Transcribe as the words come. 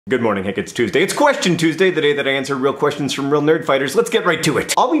Good morning, Hank. It's Tuesday. It's Question Tuesday, the day that I answer real questions from real nerd fighters. Let's get right to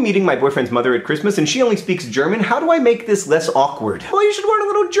it. I'll be meeting my boyfriend's mother at Christmas, and she only speaks German. How do I make this less awkward? Well, you should learn a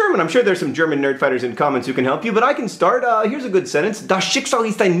little German. I'm sure there's some German nerd fighters in comments who can help you, but I can start. Here's a good sentence. Das Schicksal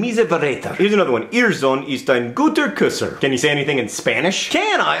ist ein miese Verräter. Here's another one. Ihr Sohn ist ein guter Küsser. Can you say anything in Spanish?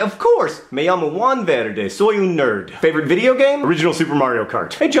 Can I? Of course. Me llamo Juan Verde. Soy un nerd. Favorite video game? Original Super Mario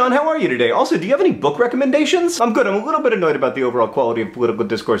Kart. Hey, John, how are you today? Also, do you have any book recommendations? I'm good. I'm a little bit annoyed about the overall quality of political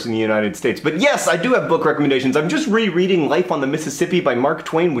discourse in the United States. But yes, I do have book recommendations. I'm just rereading Life on the Mississippi by Mark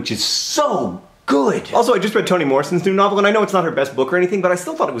Twain, which is so good. Also, I just read Toni Morrison's new novel, and I know it's not her best book or anything, but I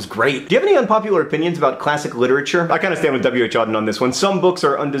still thought it was great. Do you have any unpopular opinions about classic literature? I kind of stand with W.H. Auden on this one. Some books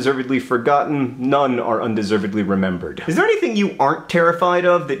are undeservedly forgotten, none are undeservedly remembered. Is there anything you aren't terrified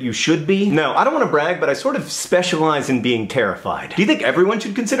of that you should be? No, I don't want to brag, but I sort of specialize in being terrified. Do you think everyone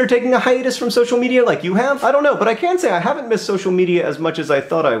should consider taking a hiatus from social media like you have? I don't know, but I can say I haven't missed social media as much as I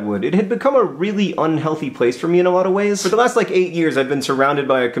thought I would. It had become a really unhealthy place for me in a lot of ways. For the last 8 years, I've been surrounded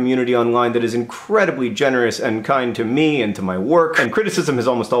by a community online that is incredibly generous and kind to me and to my work, and criticism has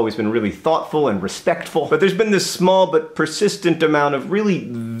almost always been really thoughtful and respectful. But there's been this small but persistent amount of really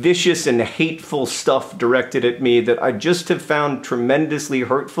vicious and hateful stuff directed at me that I just have found tremendously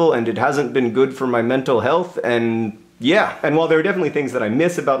hurtful, and it hasn't been good for my mental health, and yeah. And while there are definitely things that I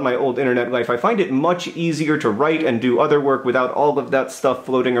miss about my old internet life, I find it much easier to write and do other work without all of that stuff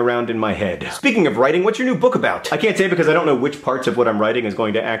floating around in my head. Speaking of writing, what's your new book about? I can't say because I don't know which parts of what I'm writing is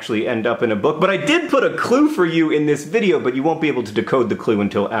going to actually end up in a book, but I did put a clue for you in this video, but you won't be able to decode the clue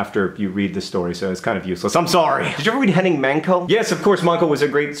until after you read the story, so it's kind of useless. I'm sorry. Did you ever read Henning Mankell? Yes, of course, Mankell was a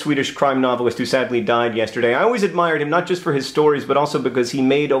great Swedish crime novelist who sadly died yesterday. I always admired him, not just for his stories, but also because he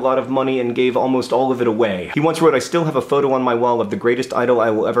made a lot of money and gave almost all of it away. He once wrote, "I still have a photo on my wall of the greatest idol I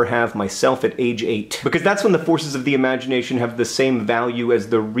will ever have, myself at age 8. Because that's when the forces of the imagination have the same value as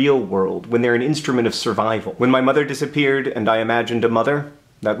the real world, when they're an instrument of survival. When my mother disappeared and I imagined a mother,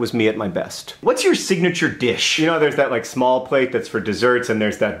 that was me at my best." What's your signature dish? You know, there's that small plate that's for desserts, and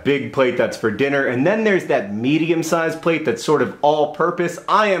there's that big plate that's for dinner, and then there's that medium-sized plate that's sort of all-purpose.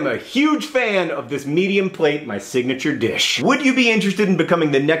 I am a huge fan of this medium plate, my signature dish. Would you be interested in becoming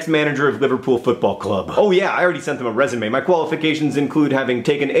the next manager of Liverpool Football Club? Oh yeah, I already sent them a resume. My qualifications include having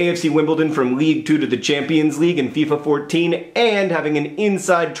taken AFC Wimbledon from League 2 to the Champions League in FIFA 14, and having an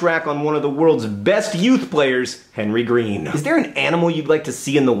inside track on one of the world's best youth players, Henry Green. Is there an animal you'd like to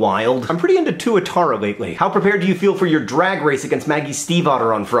see in the wild? I'm pretty into Tuatara lately. How prepared do you feel for your drag race against Maggie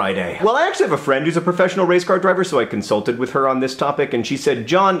Stiefvater on Friday? Well, I actually have a friend who's a professional race car driver, so I consulted with her on this topic, and she said,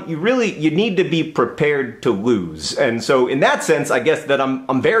 "John, you need to be prepared to lose." And so in that sense, I guess that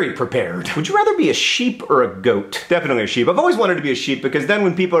I'm very prepared. Would you rather be a sheep or a goat? Definitely a sheep. I've always wanted to be a sheep because then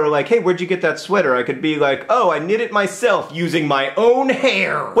when people are like, "Hey, where'd you get that sweater?" I could be like, "Oh, I knit it myself using my own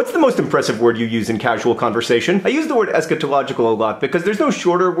hair." What's the most impressive word you use in casual conversation? I use the word eschatological a lot because there's no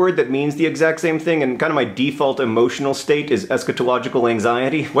shorter word that means the exact same thing, and kind of my default emotional state is eschatological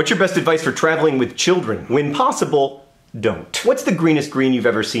anxiety. What's your best advice for traveling with children? When possible, don't. What's the greenest green you've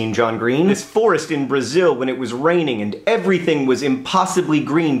ever seen, John Green? This forest in Brazil when it was raining and everything was impossibly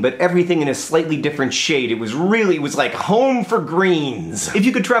green, but everything in a slightly different shade. It was like home for greens. If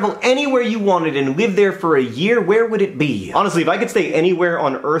you could travel anywhere you wanted and live there for a year, where would it be? Honestly, if I could stay anywhere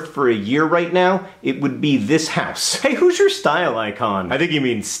on Earth for a year right now, it would be this house. Hey, who's your style icon? I think you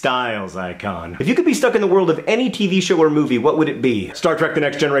mean styles icon. If you could be stuck in the world of any TV show or movie, what would it be? Star Trek: The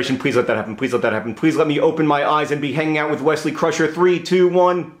Next Generation, please let that happen, please let that happen. Please let me open my eyes and be hanging out with Wesley Crusher. 3, 2,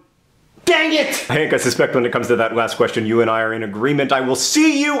 1. Dang it! Hank, I suspect when it comes to that last question, you and I are in agreement. I will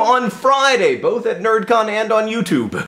see you on Friday, both at NerdCon and on YouTube.